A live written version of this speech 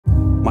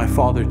My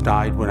father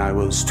died when I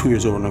was 2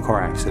 years old in a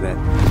car accident.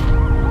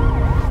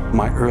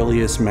 My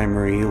earliest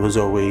memory was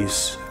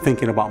always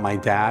thinking about my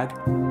dad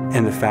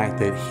and the fact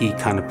that he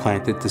kind of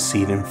planted the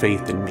seed in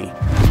faith in me.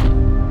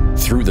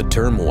 Through the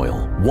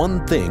turmoil,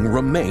 one thing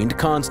remained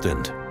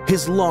constant: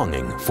 his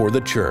longing for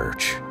the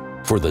church,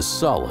 for the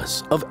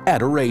solace of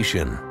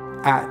adoration.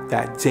 At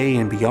that day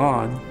and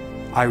beyond,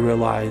 I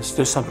realized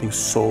there's something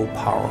so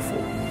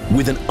powerful.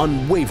 With an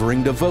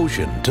unwavering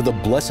devotion to the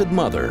Blessed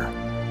Mother,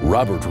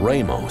 Robert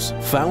Ramos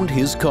found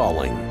his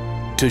calling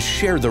to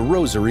share the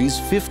Rosary's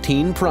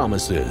 15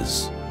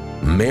 promises.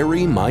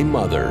 Mary, My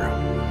Mother.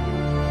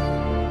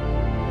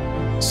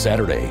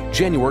 Saturday,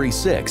 January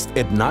 6th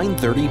at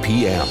 9:30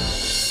 p.m.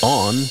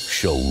 on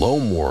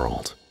Shalom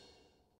World.